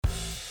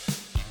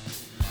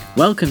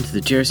Welcome to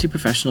the GRC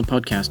Professional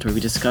Podcast, where we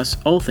discuss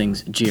all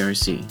things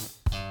GRC.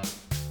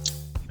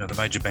 The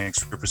major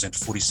banks represent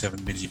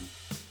 47 million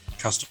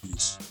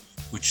customers,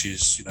 which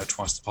is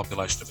twice the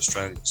population of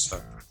Australia.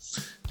 So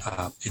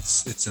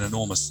they're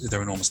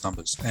enormous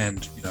numbers,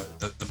 and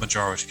the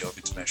majority of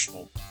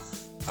international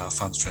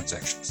funds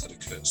transactions that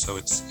occur. So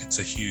it's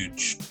a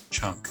huge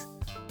chunk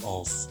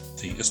of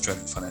the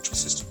Australian financial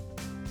system.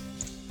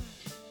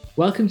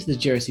 Welcome to the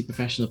GRC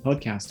Professional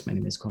Podcast. My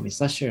name is Kwame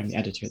Slusher. I'm the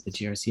editor at the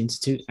GRC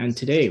Institute, and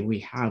today we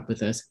have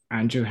with us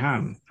Andrew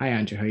Ham. Hi,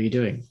 Andrew. How are you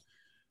doing?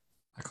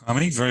 Hi,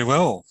 Kwame. Very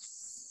well.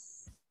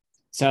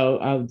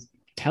 So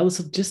tell us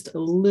just a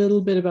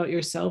little bit about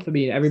yourself. I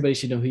mean, everybody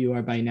should know who you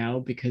are by now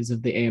because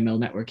of the AML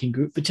networking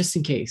group, but just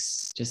in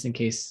case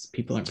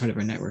people aren't part of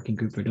our networking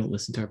group or don't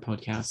listen to our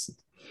podcast.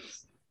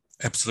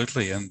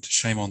 Absolutely, and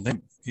shame on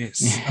them.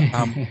 Yes.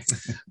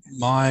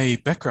 My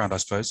background, I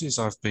suppose, is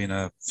I've been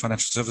a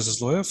financial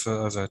services lawyer for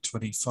over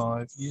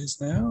 25 years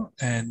now,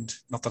 and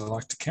not that I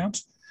like to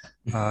count.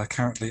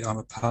 Currently, I'm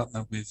a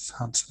partner with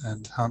Hunt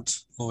and Hunt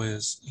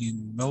Lawyers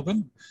in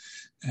Melbourne,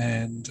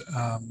 and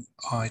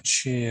I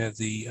chair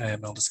the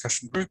AML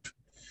discussion group,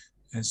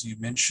 as you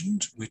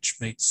mentioned, which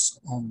meets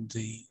on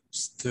the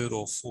third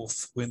or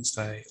fourth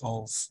Wednesday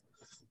of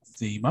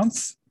the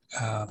month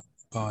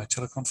by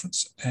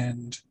teleconference.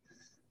 And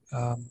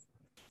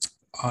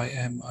I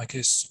am,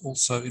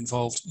 also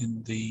involved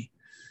in the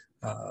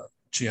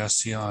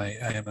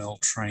GRCI AML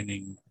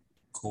training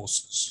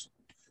courses,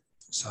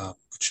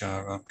 which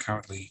are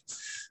currently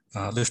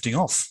lifting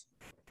off.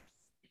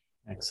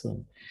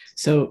 Excellent.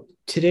 So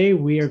today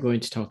we are going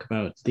to talk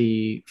about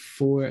the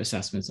 4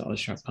 assessments that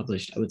AUSTRAC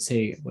published, I would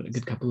say, a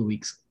good couple of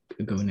weeks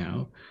ago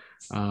now.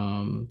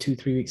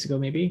 2-3 weeks ago,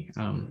 maybe.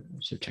 I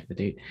should check the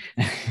date.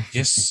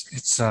 Yes,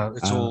 it's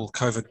all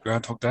COVID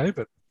Groundhog Day,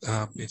 but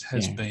it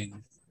has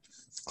been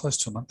close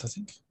to a month, I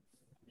think.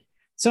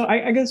 So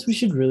I guess we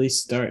should really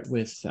start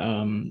with,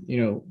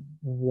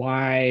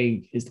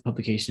 why is the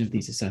publication of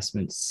these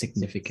assessments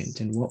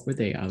significant and what were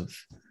they of?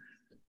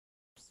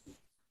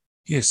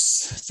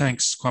 Yes,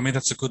 thanks, Kwame.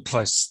 That's a good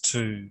place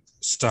to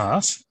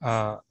start.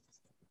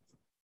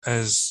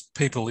 As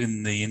people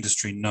in the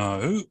industry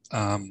know,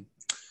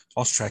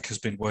 AUSTRAC has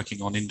been working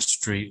on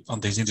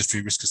these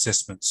industry risk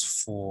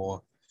assessments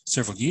for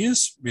several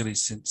years, really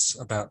since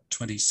about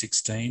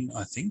 2016,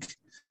 I think.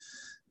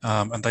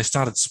 And they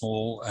started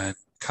small and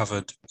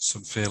covered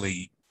some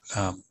fairly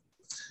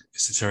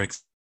esoteric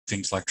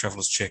things like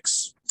traveller's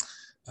checks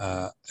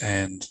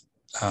and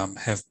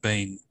have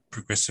been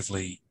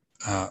progressively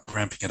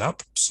ramping it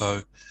up.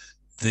 So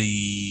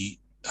the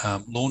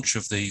launch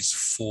of these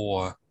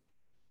 4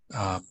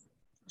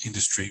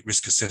 industry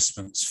risk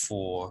assessments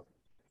for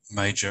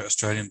major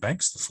Australian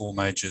banks, the 4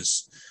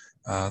 majors,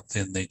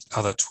 then the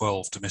other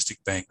 12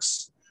 domestic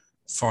banks,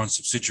 foreign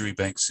subsidiary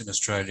banks in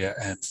Australia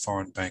and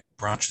foreign bank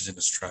branches in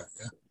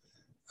Australia.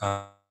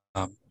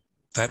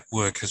 That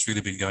work has really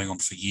been going on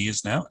for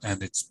years now,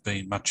 and it's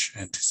been much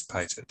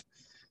anticipated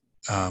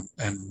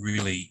and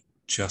really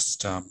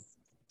just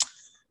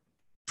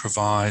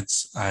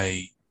provides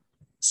a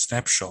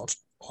snapshot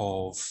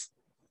of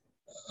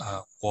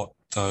what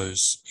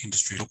those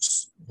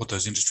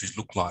industries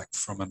look like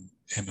from an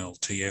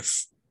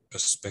MLTF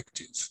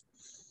perspective.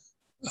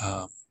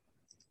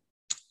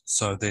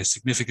 So their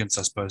significance,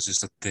 I suppose, is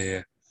that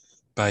they're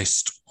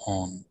based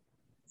on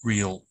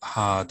real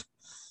hard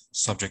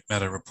subject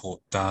matter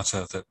report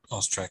data that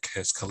AUSTRAC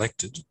has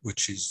collected,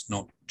 which is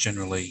not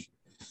generally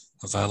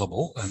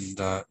available. And,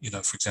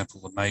 for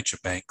example, the major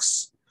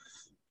banks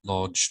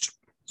lodged,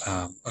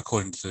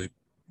 according to the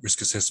risk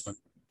assessment,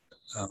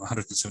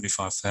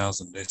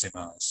 175,000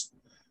 SMRs,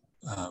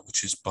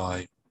 which is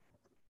by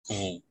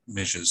all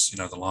measures,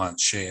 the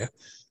lion's share.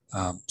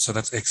 So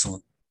that's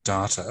excellent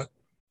data.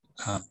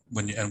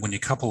 When you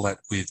couple that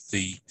with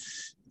the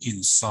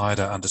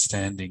insider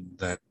understanding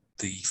that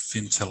the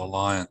Fintel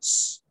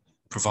Alliance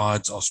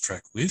provides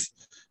AUSTRAC with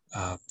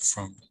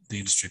from the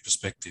industry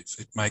perspective,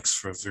 it makes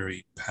for a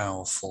very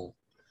powerful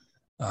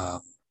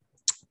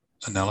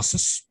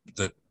analysis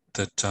that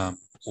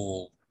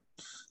all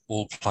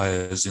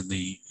players in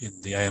the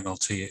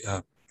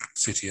AMLT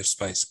CTF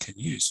space can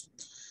use.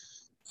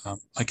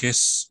 I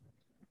guess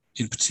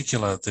in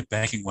particular the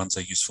banking ones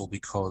are useful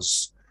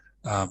because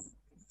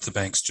the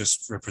banks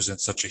just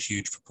represent such a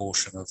huge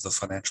proportion of the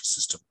financial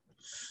system.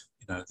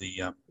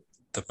 The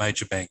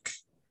major bank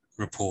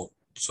report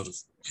sort of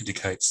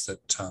indicates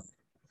that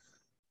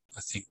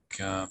I think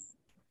the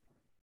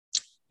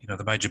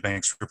major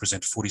banks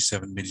represent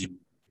 47 million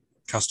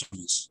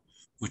customers,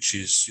 which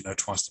is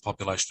twice the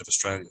population of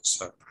Australia.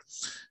 So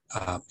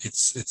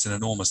they're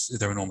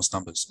enormous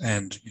numbers,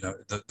 and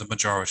the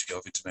majority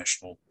of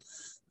international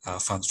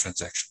funds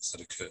transactions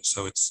that occur.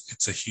 So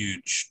it's a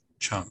huge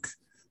chunk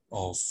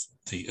of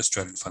the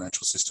Australian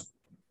financial system.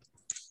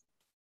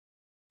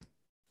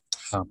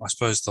 I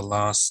suppose the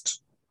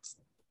last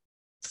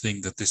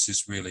thing that this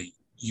is really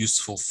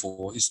useful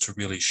for is to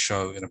really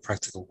show in a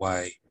practical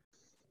way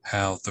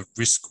how the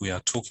risk we are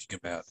talking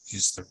about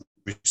is the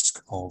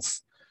risk of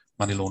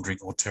money laundering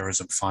or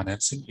terrorism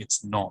financing.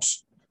 It's not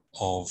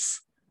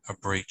of a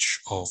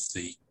breach of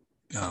the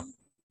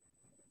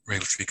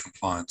regulatory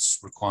compliance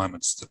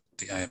requirements that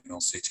the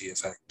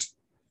AML-CTF Act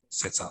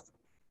sets up.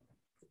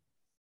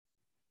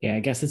 Yeah, I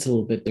guess it's a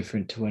little bit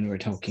different to when we're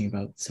talking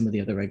about some of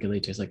the other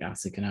regulators like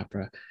ASIC and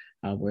APRA,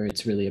 where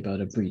it's really about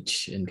a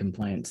breach in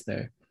compliance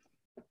there.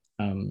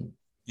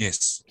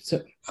 Yes.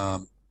 So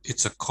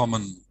it's a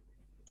common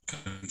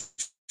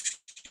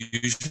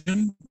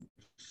confusion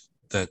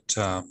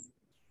that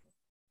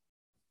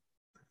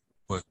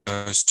work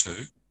goes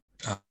to,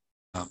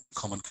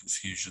 common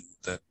confusion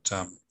that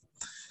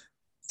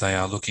they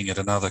are looking at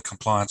another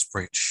compliance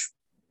breach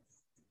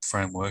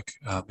framework.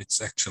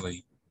 It's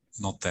actually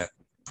not that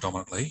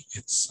predominantly.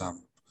 It's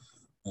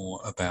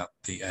more about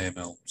the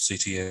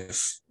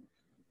AML-CTF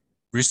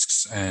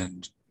risks,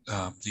 and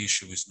the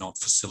issue is not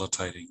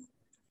facilitating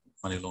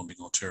money laundering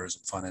or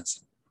terrorism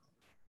financing.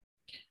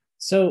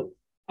 So,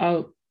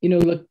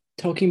 look,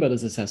 talking about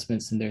those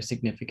assessments and their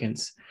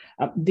significance,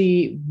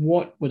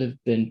 what would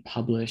have been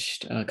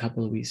published a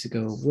couple of weeks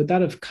ago, would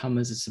that have come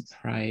as a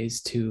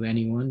surprise to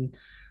anyone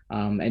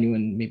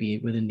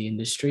maybe within the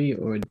industry,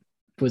 or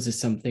was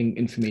this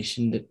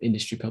information that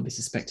industry probably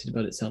suspected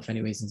about itself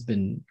anyways and has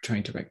been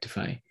trying to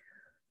rectify?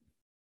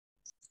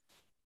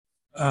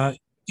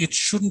 It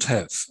shouldn't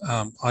have.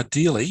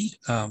 Ideally,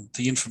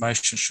 the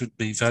information should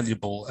be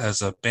valuable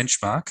as a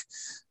benchmark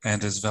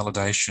and as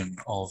validation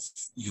of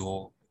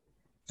your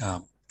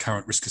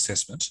current risk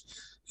assessment,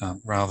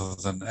 rather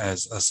than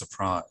as a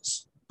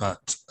surprise.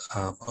 But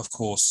of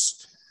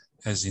course,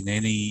 as in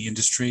any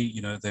industry,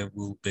 there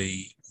will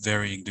be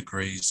varying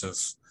degrees of,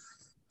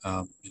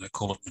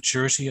 call it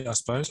maturity, I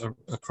suppose,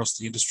 across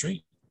the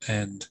industry.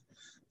 And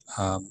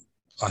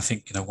I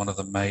think, one of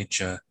the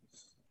major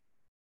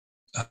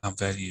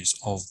values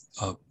of,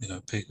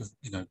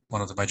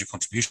 one of the major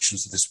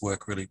contributions that this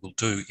work really will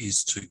do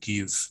is to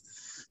give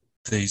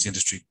these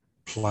industry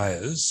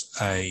players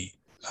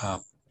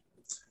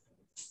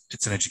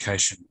it's an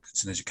education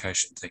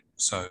thing.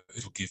 So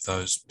it'll give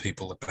those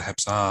people that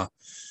perhaps are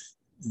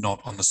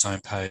not on the same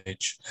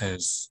page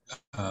as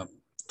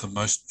the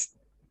most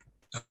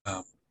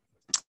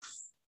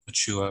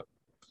mature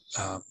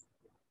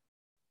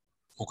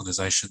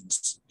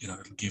organisations,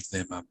 it'll give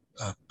them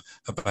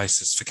a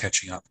basis for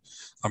catching up.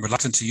 I'm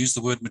reluctant to use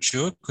the word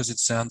mature because it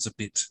sounds a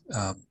bit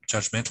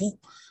judgmental,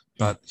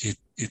 but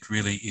it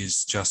really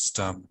is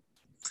just,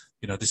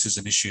 this is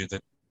an issue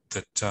that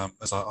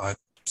as I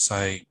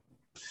say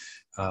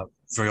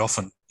very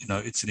often,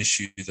 it's an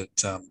issue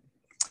that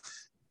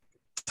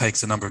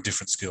takes a number of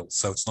different skills.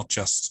 So it's not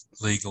just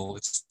legal,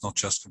 it's not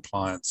just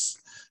compliance.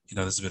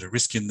 There's a bit of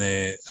risk in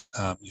there.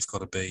 You've got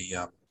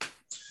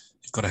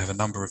to have a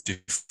number of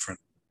different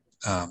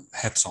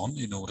hats on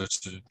in order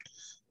to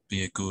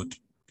be a good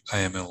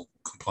AML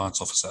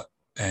compliance officer,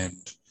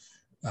 and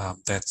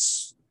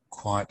that's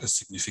quite a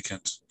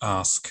significant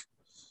ask,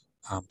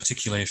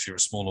 particularly if you're a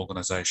small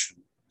organisation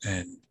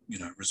and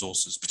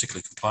resources,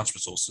 particularly compliance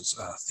resources,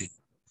 are thin.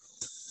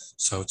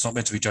 So it's not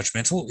meant to be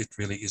judgmental. It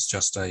really is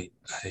just a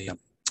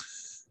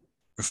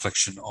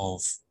reflection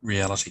of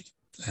reality,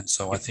 and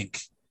so I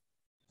think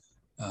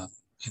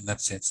in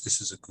that sense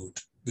this is a good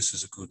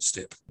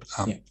step.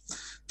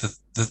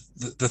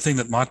 The thing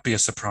that might be a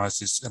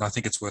surprise is, and I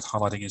think it's worth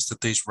highlighting, is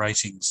that these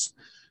ratings,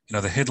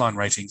 the headline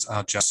ratings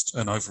are just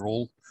an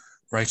overall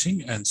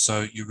rating, and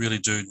so you really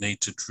do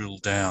need to drill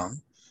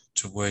down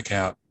to work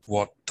out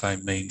what they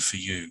mean for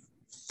you.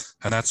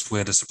 And that's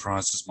where the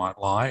surprises might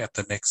lie at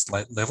the next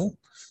level.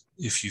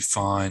 If you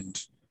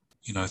find,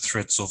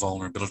 threats or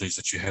vulnerabilities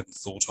that you hadn't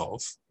thought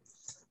of,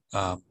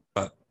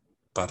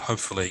 but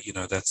hopefully,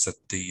 that's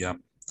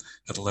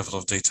at a level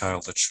of detail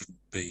that shouldn't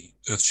be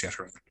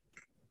earth-shattering.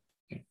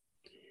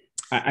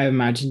 I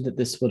imagine that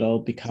this would all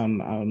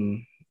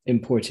become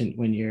important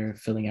when you're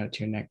filling out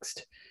your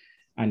next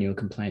annual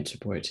compliance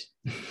report.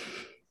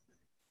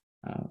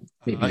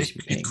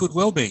 It could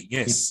well be,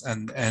 yes, yeah.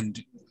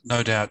 And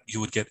no doubt you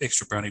would get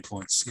extra brownie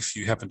points if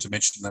you happen to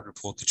mention in that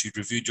report that you'd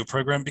reviewed your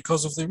program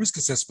because of the risk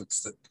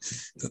assessments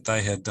that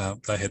they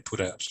had put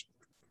out.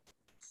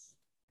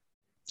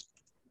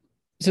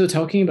 So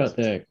talking about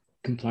the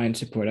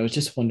compliance report, I was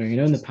just wondering,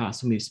 in the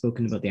past when we've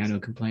spoken about the annual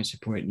compliance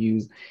report,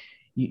 you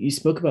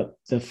spoke about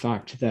the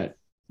fact that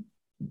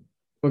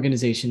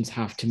organizations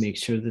have to make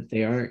sure that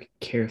they are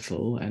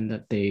careful and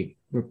that they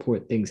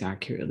report things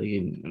accurately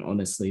and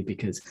honestly,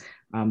 because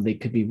they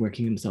could be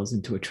working themselves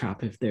into a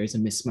trap if there's a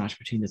mismatch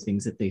between the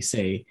things that they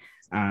say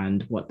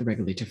and what the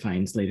regulator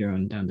finds later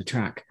on down the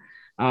track.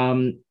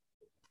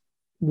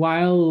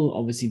 While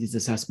obviously these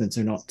assessments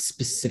are not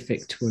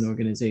specific to an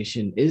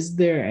organization, is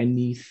there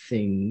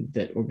anything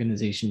that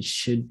organizations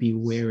should be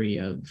wary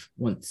of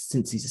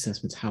since these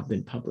assessments have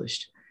been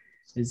published?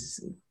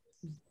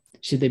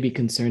 Should they be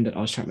concerned that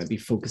AUSTRAC might be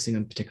focusing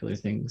on particular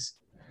things?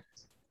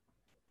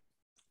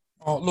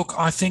 Oh, look,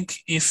 I think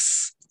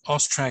if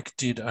AUSTRAC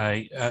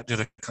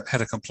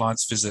had a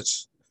compliance visit,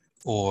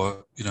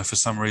 or for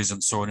some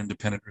reason saw an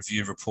independent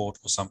review report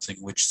or something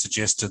which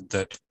suggested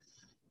that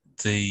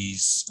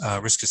these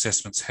risk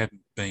assessments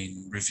hadn't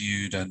been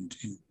reviewed and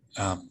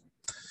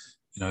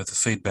the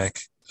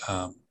feedback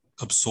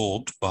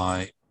absorbed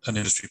by an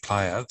industry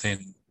player,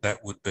 then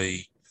that would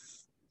be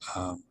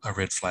a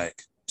red flag.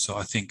 So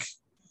I think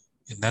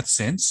in that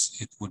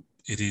sense,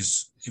 it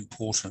is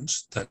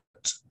important that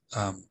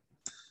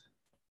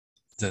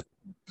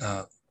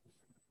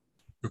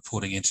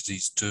reporting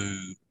entities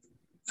do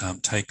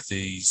take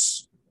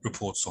these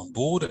reports on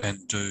board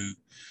and do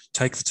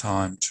take the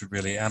time to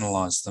really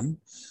analyse them,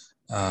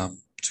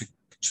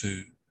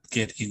 to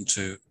get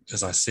into,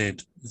 as I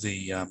said,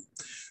 the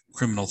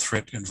criminal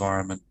threat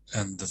environment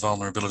and the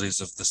vulnerabilities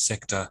of the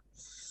sector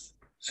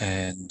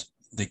and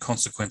the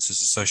consequences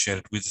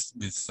associated with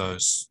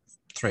those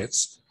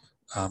threats,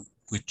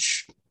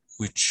 which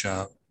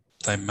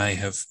they may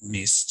have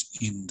missed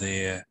in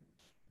their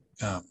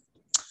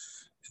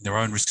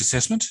own risk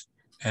assessment,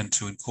 and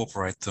to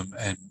incorporate them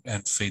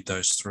and feed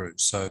those through.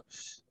 So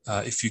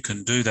if you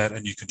can do that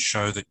and you can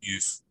show that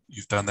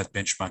you've done that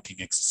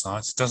benchmarking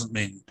exercise, it doesn't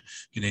mean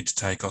you need to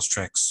take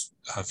AUSTRAC's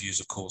views,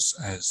 of course,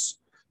 as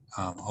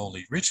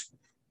holy writ,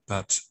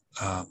 but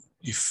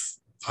if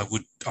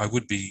I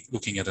would be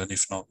looking at an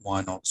if not,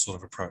 why not sort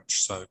of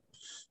approach. So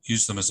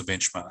use them as a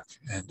benchmark,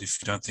 and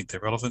if you don't think they're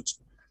relevant,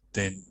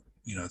 then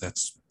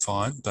that's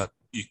fine, but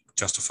you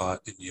justify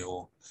it in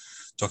your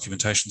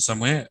documentation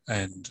somewhere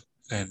and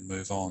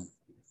move on.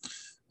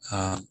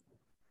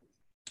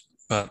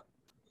 But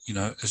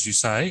as you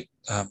say,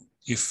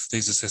 if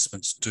these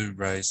assessments do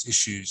raise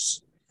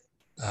issues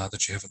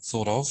that you haven't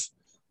thought of,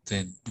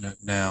 then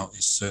now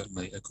is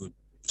certainly a good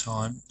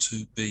time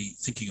to be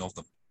thinking of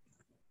them.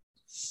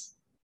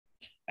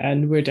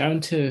 And we're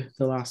down to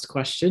the last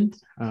question.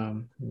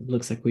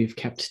 Looks like we've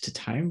kept to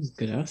time.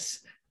 Good us.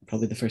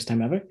 Probably the first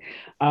time ever.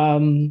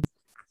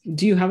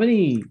 Do you have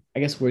any,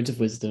 words of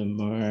wisdom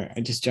or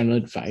just general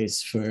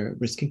advice for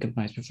risk and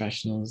compliance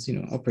professionals,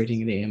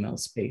 operating in the AML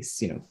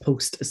space,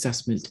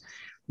 post-assessment,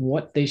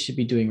 what they should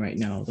be doing right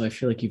now? Although I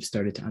feel like you've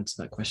started to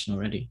answer that question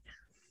already.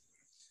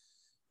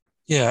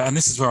 Yeah, and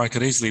this is where I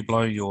could easily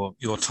blow your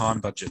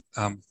time budget,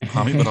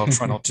 Harmy, but I'll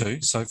try not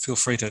to. So feel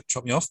free to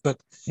chop me off. But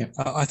yeah.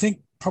 I think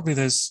probably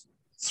there's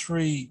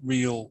three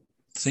real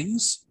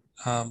things.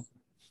 The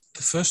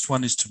first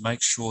one is to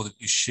make sure that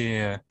you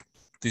share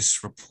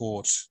this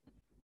report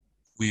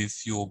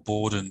with your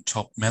board and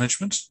top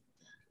management.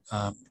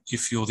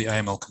 If you're the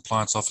AML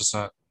compliance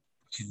officer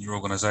in your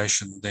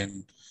organisation,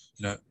 then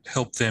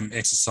help them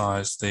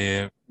exercise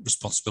their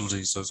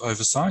responsibilities of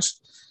oversight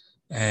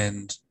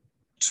and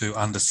to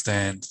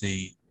understand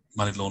the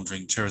money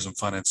laundering, terrorism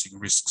financing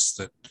risks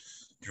that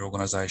your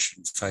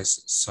organisation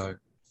faces. So,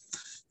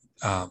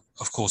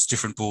 of course,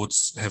 different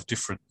boards have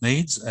different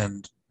needs,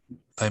 and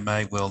they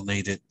may well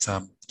need it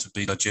to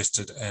be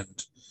digested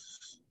and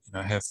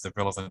have the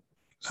relevant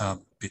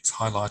bits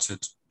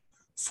highlighted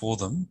for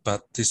them.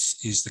 But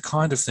this is the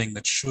kind of thing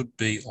that should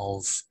be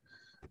of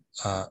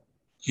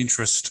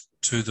interest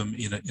to them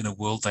in a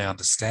world they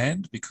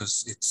understand,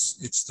 because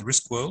it's the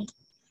risk world.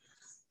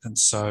 And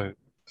so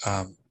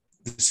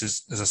this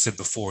is, as I said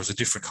before, is a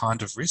different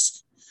kind of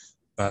risk,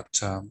 but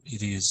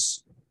it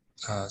is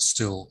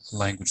still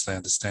language they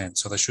understand,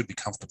 so they should be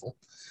comfortable.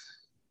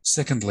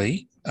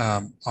 Secondly,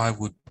 I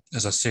would,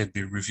 as I said,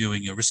 be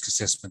reviewing your risk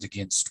assessment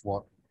against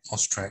what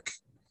AUSTRAC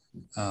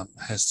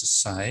has to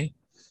say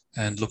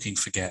and looking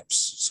for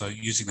gaps. So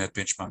using that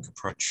benchmark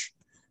approach,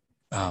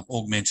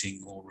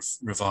 augmenting or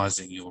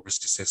revising your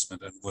risk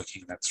assessment and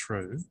working that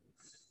through.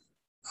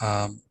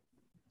 And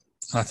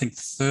I think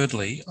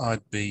thirdly,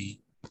 I'd be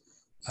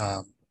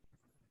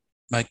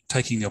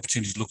taking the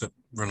opportunity to look at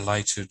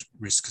related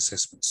risk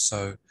assessments.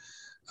 So,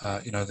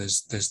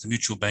 there's the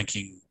mutual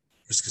banking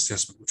risk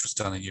assessment, which was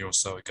done a year or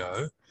so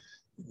ago,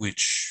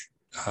 which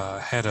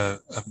had a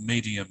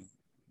medium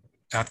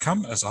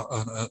outcome as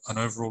an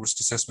overall risk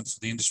assessment for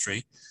the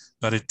industry,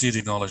 but it did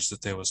acknowledge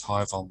that there was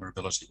high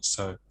vulnerability.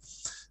 So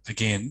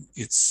again,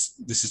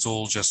 this is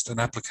all just an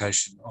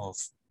application of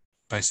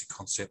basic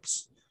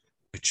concepts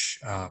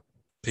which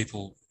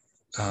people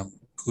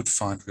could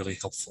find really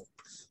helpful.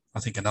 I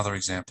think another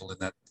example in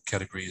that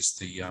category is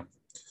the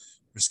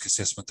risk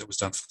assessment that was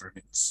done for the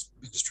remittance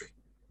industry.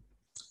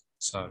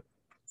 So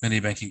many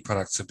banking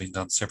products have been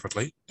done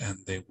separately, and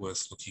they're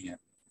worth looking at.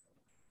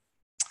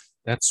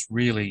 That's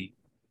really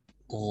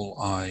all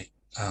I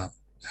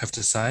have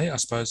to say. I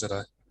suppose at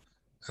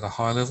a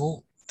high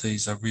level,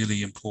 these are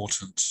really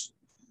important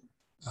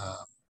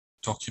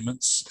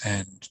documents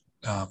and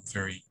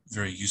very,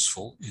 very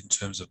useful in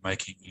terms of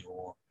making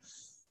your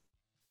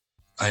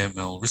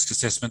AML risk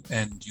assessment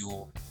and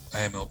your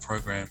AML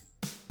program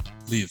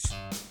live.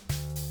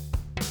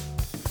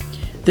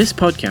 This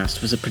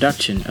podcast was a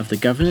production of the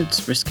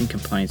Governance, Risk and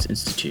Compliance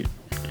Institute,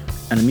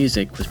 and the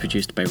music was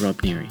produced by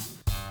Rob Neary.